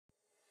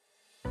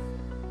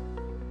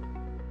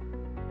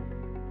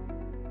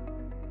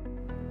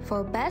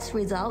For best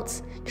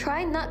results,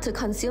 try not to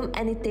consume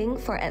anything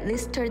for at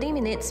least 30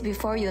 minutes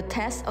before your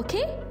test,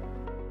 okay?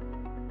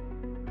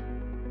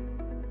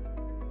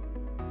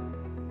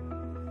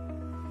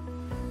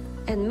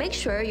 And make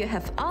sure you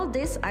have all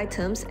these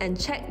items and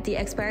check the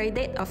expiry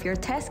date of your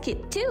test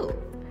kit too.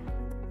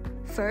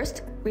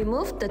 First,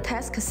 remove the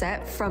test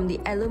cassette from the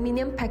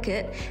aluminum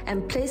packet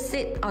and place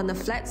it on a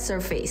flat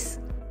surface.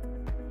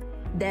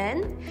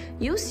 Then,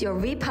 use your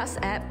V200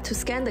 app to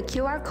scan the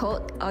QR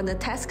code on the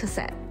test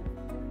cassette.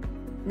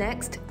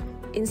 Next,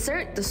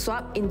 insert the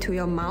swab into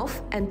your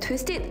mouth and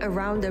twist it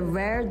around the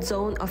rare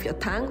zone of your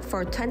tongue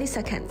for 20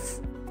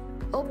 seconds.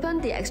 Open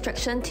the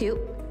extraction tube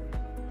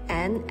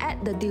and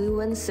add the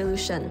diluent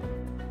solution.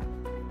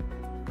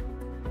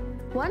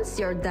 Once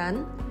you're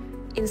done,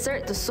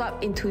 insert the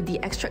swab into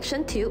the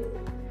extraction tube,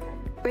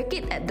 break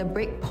it at the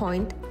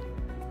breakpoint,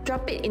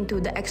 drop it into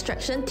the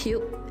extraction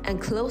tube,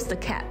 and close the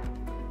cap.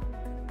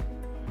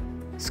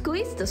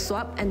 Squeeze the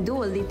swab and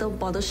do a little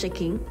bottle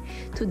shaking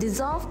to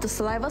dissolve the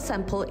saliva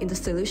sample in the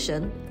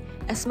solution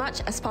as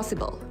much as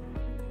possible.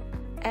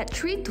 Add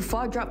 3 to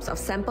 4 drops of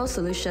sample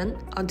solution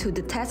onto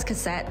the test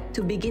cassette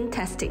to begin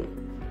testing.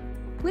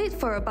 Wait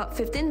for about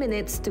 15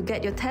 minutes to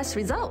get your test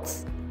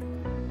results.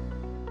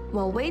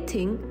 While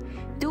waiting,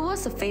 do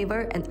us a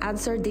favor and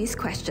answer these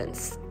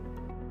questions.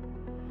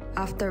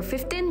 After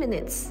 15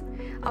 minutes,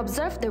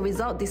 observe the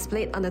result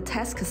displayed on the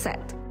test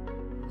cassette.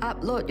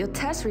 Upload your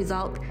test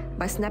result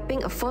by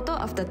snapping a photo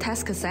of the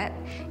test cassette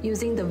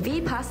using the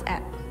V200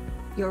 app.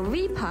 Your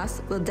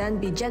V200 will then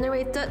be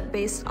generated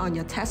based on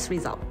your test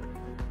result.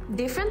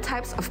 Different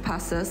types of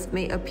passes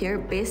may appear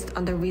based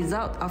on the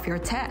result of your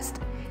test,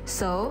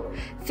 so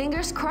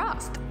fingers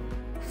crossed!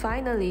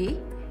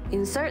 Finally,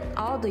 insert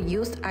all the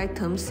used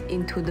items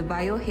into the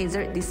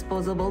biohazard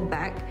disposable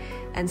bag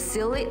and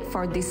seal it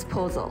for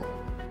disposal.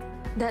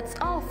 That's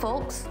all,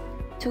 folks!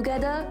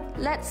 Together,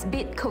 let's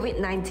beat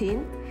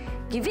COVID-19.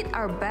 Give it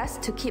our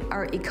best to keep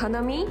our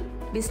economy,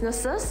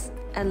 businesses,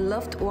 and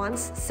loved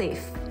ones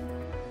safe.